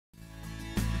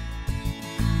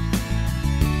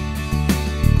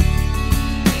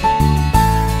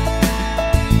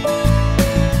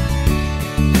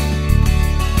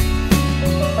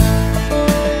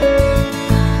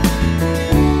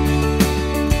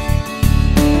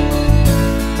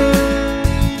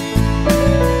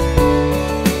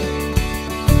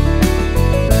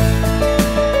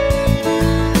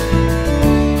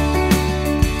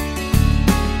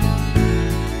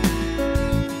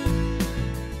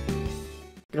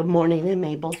Good morning in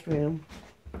Mabel's room.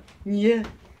 Yeah.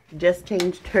 Just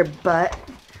changed her butt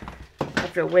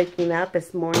after waking up.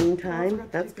 It's morning time.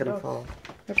 That's gonna fall.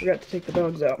 I forgot to take the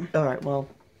dogs out. Alright, well,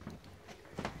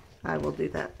 I will do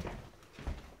that.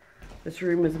 This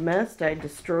room is a mess. I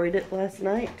destroyed it last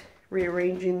night,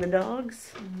 rearranging the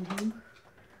dogs.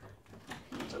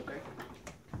 It's okay.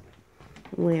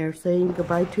 We're saying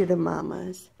goodbye to the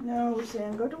mamas. No, we're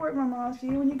saying go to work, Mama. I'll see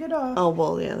you when you get off. Oh,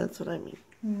 well, yeah, that's what I mean.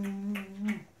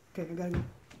 Okay, I gotta go.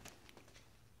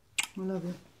 I love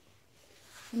you.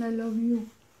 And I love you.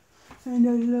 And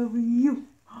I love you.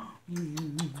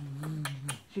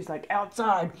 She's like,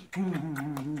 outside.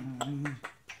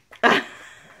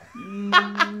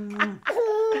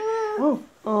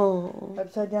 Oh.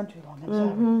 Upside down too long. I'm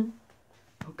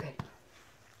sorry. Okay.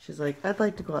 She's like, I'd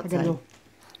like to go I gotta outside.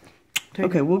 go.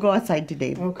 Okay, we'll go outside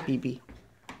today, Okay. BB.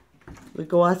 We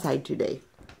go outside today.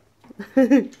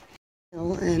 And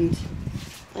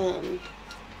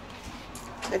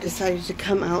I decided to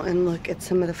come out and look at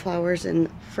some of the flowers in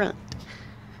front.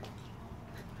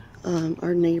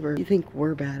 Our neighbor, you think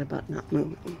we're bad about not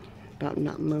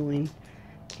mowing.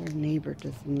 Our neighbor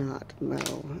does not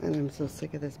mow, and I'm so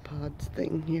sick of this pods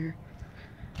thing here.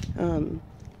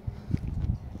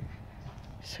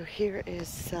 So here is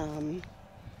some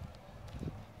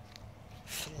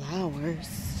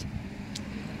flowers.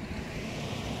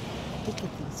 Look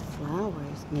at these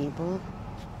flowers, Mabel.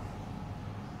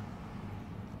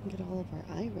 Look at all of our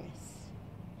iris.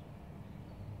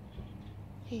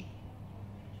 Hey.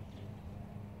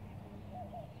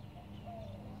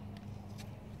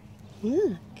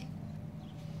 Look.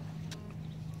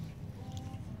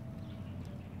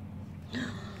 Are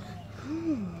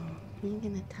you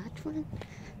gonna touch one?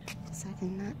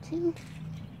 Decided not to.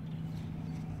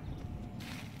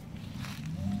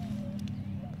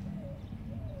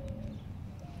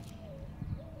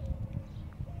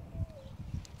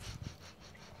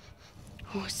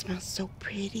 Oh, it smells so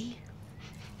pretty.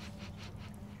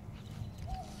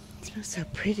 It smells so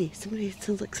pretty. It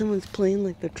sounds like someone's playing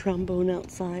like the trombone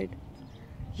outside.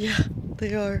 Yeah,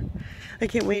 they are. I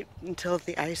can't wait until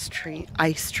the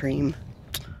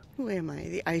who am I?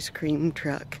 The ice cream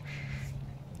truck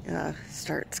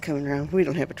starts coming around. We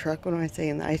don't have a truck. What am I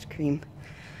saying? The ice cream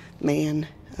man.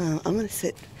 I'm going to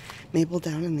sit Mabel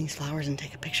down in these flowers and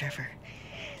take a picture of her.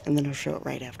 And then I'll show it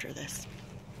right after this.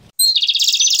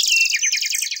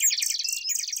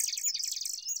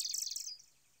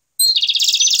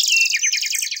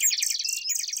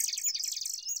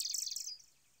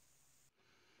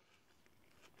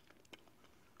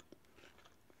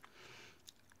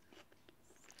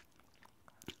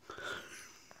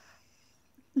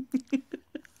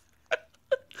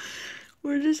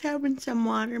 We're just having some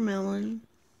watermelon.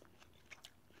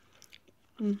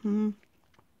 And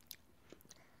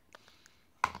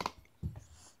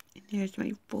here's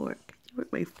my fork.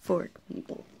 Where's my fork,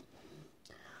 people?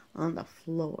 On the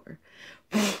floor.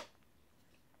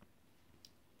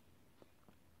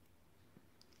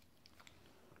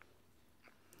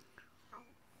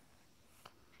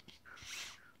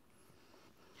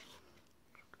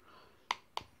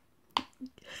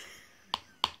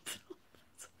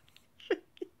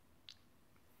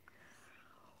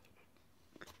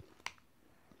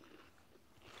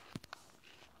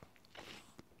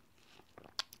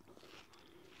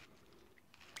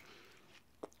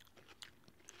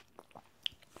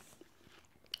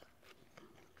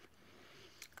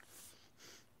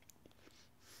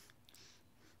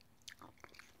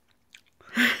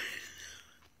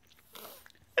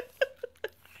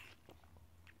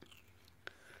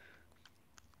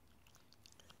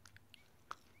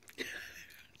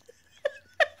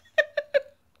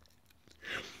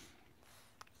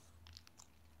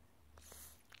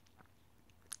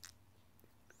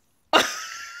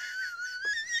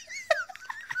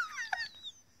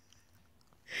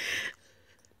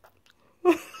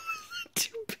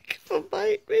 Too big of a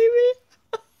bite, baby.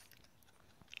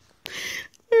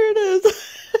 There it is.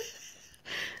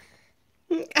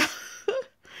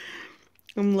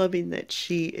 I'm loving that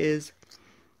she is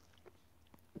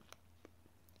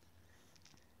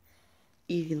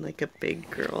eating like a big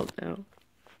girl now.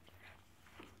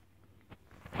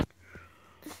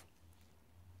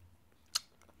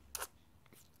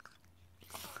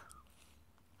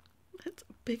 That's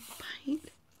a big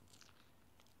bite.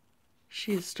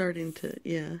 She is starting to,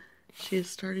 she is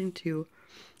starting to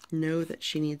know that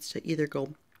she needs to either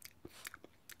go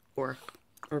or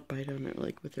bite on it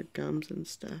like with her gums and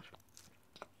stuff.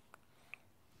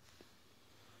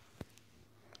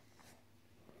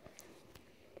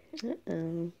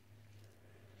 Uh-oh.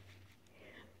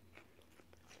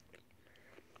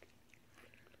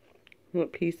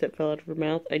 what piece that fell out of her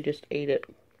mouth, I just ate it.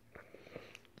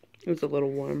 It was a little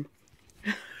warm.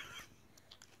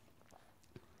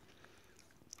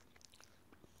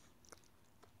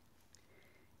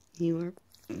 You are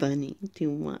funny to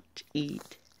watch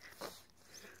eat. Oh,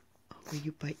 are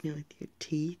you biting it with your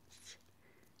teeth?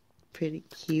 Pretty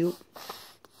cute.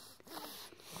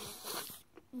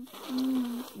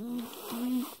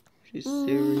 She's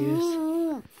serious.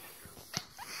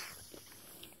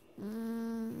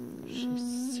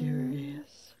 She's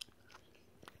serious.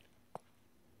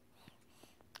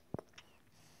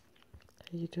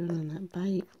 How you doing on that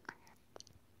bite?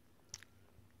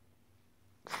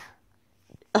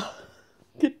 Oh,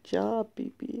 good job,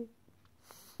 BB.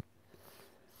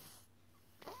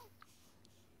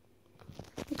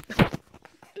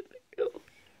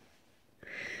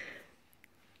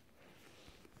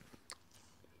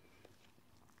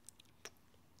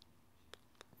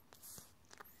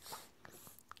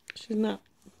 She's not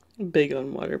big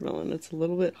on watermelon. It's a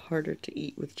little bit harder to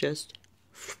eat with just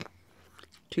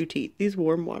 2 teeth. These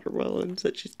warm watermelons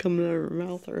that she's coming out of her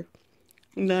mouth are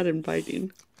not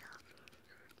inviting.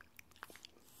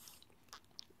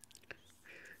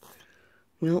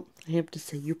 Well, I have to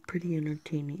say, you're pretty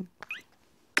entertaining.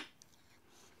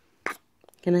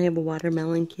 Can I have a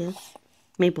watermelon kiss?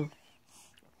 Mabel.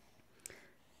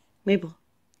 Mabel,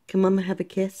 can Mama have a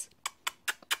kiss?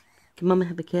 Can Mama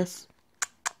have a kiss?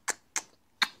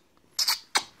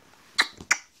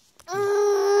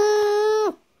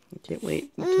 I can't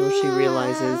wait until she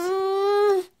realizes,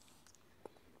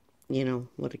 you know,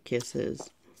 what a kiss is.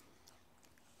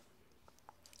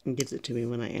 And gives it to me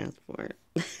when I ask for it.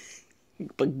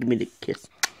 But give me the kiss.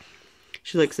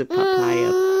 She likes the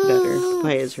papaya better.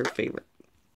 Papaya is her favorite.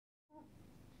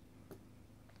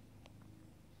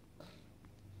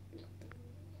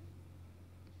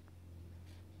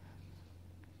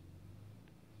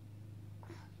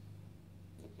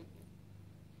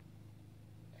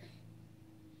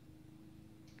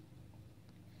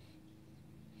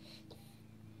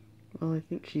 Well, I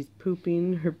think she's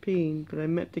pooping or peeing, but I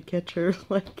meant to catch her,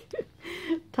 like,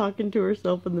 talking to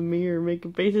herself in the mirror,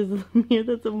 making faces in the mirror.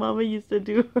 That's what Mama used to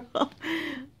do.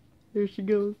 There she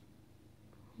goes.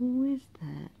 Who is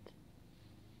that?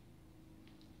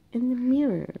 In the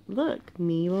mirror. Look,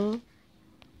 Mabel.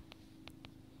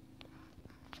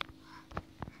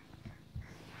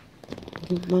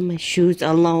 Leave my shoes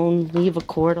alone. Leave a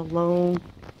cord alone.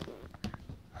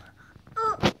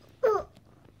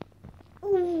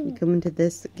 You coming to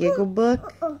this giggle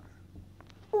book?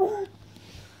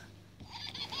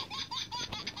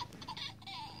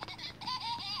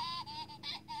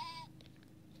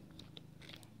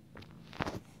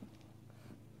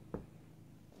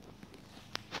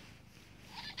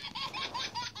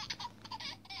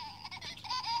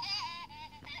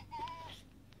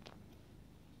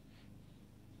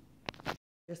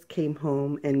 Just came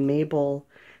home and Mabel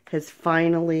has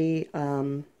finally,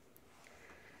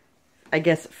 I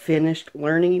guess, finished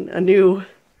learning a new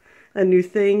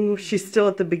thing. She's still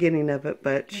at the beginning of it,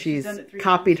 but she's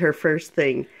copied her first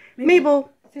thing. Mabel.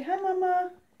 Say hi,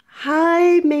 Mama.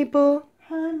 Hi, Mabel.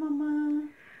 Hi, Mama.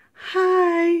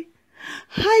 Hi.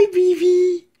 Hi,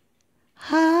 BB.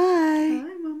 Hi.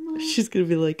 Hi, Mama. She's gonna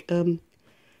be like,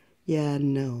 yeah,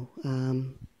 no.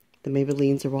 The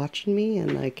Maybellines are watching me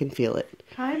and I can feel it.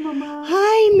 Hi, Mama.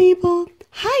 Hi, Mabel.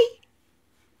 Hi.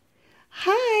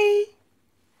 Hi.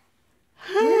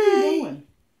 Hi. Where are you going?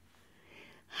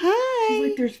 Hi. She's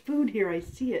like, there's food here. I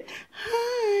see it.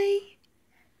 Hi.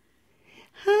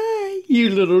 Hi. You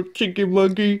little chicky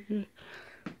monkey.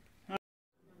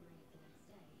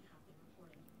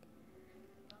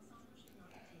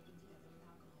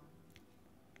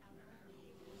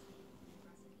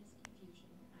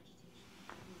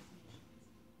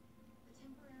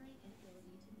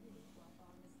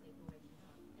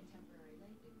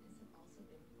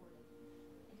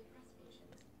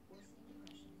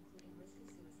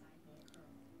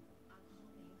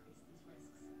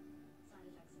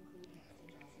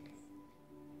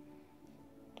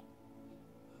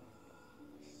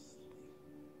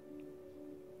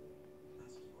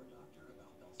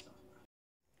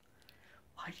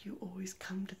 Why do you always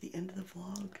come to the end of the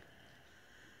vlog?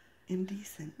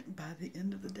 Indecent. By the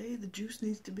end of the day, the juice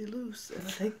needs to be loose, and I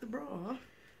take the bra off.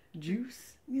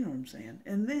 Juice? You know what I'm saying.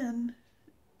 And then...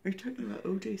 Are you talking about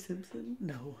O.J. Simpson?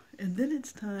 No. And then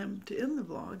it's time to end the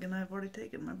vlog, and I've already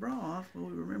taken my bra off. Well,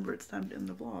 we remember it's time to end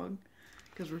the vlog,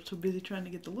 because we're so busy trying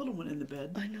to get the little one in the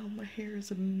bed. I know, my hair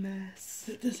is a mess.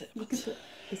 Does it? Look at that.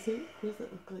 What does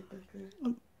that look like back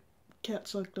there? Cat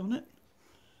sucked on it.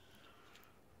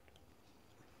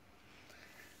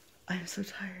 I'm so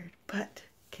tired, but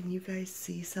Can you guys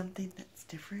see something that's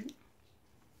different?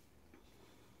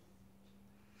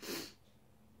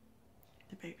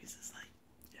 The baby's asleep.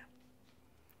 Yeah.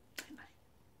 Good night.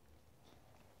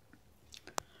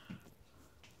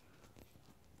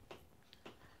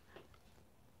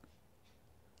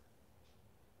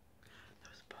 That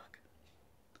was a bug.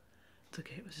 It's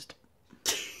okay, it was just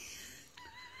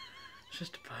it's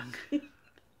just a bug.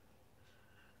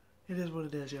 It is what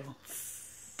it is, y'all.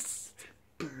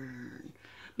 Burn,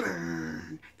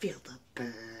 burn, feel the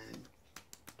burn.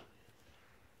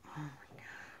 Oh my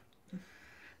god.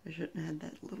 I shouldn't have had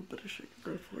that little bit of sugar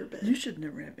before bed. You should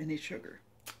never have any sugar.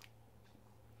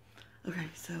 Okay,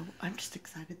 so I'm just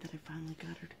excited that I finally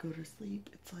got her to go to sleep.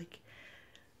 It's like,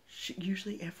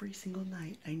 usually every single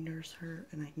night I nurse her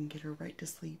and I can get her right to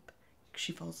sleep.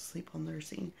 She falls asleep while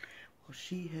nursing. Well,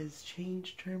 she has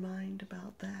changed her mind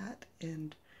about that,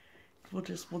 and we'll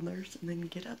nurse and then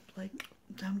get up, like,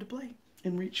 Time to play.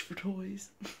 and reach for toys.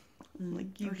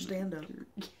 Like you Or stand up.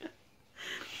 Yeah.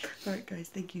 Alright guys,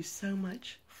 thank you so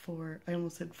much for, I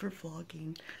almost said for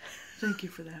vlogging, Thank you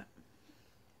for that.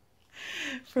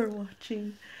 for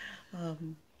watching. I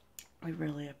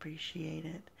really appreciate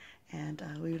it. And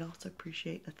we would also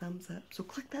appreciate a thumbs up. So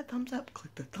click that thumbs up.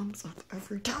 Click the thumbs up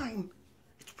every time.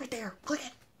 It's right there. Click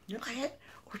it. Yep. Click it.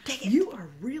 Or take it. You are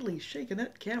really shaking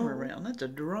that camera Oh. around. That's a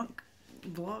drunk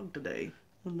vlog today.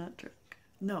 I'm not drunk.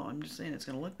 No, I'm just saying it's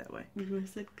going to look that way. Maybe I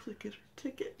said click it or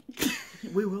take it.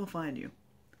 We will find you.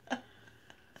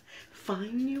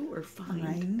 Fine you or find?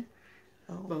 Fine.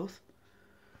 Oh. Both.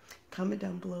 Comment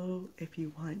down below if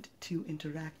you want to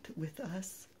interact with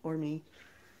us or me,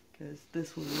 because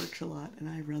this one works a lot and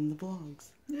I run the vlogs.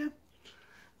 Yeah.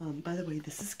 By the way,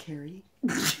 this is Carrie.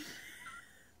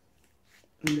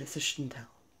 And this is Chantel.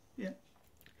 Yeah.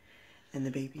 And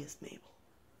the baby is Mabel.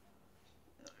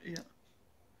 Yeah.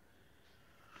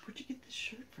 Where'd you get this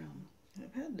shirt from?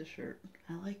 I've had this shirt.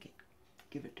 I like it.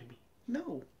 Give it to me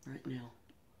No. right now.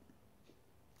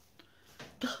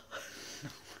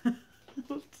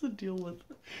 What's the deal with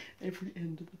every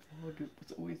end of the vlog? It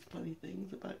was always funny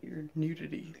things about your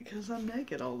nudity. Because I'm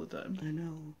naked all the time. I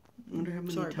know. I wonder how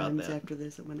many Sorry about times that. after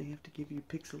this I'm gonna have to give you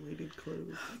pixelated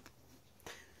clothes.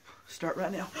 Start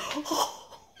right now.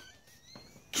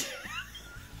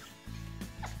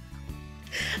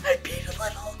 I peed a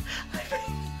little.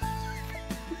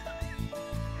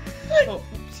 Oh,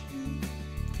 oops.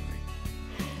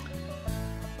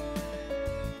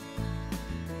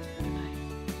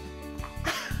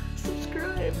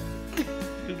 Subscribe.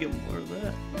 You'll get more of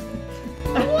that.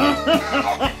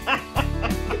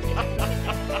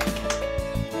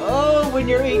 Oh, when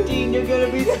you're 18, you're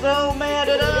gonna be so mad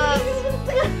at us.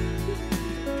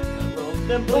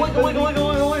 Little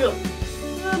Wiggle.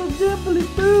 dimply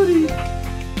booty.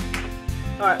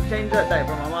 Alright, change that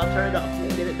diaper, Mama. I'll turn it off.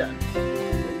 We'll get it done.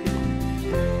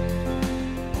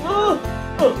 Oh.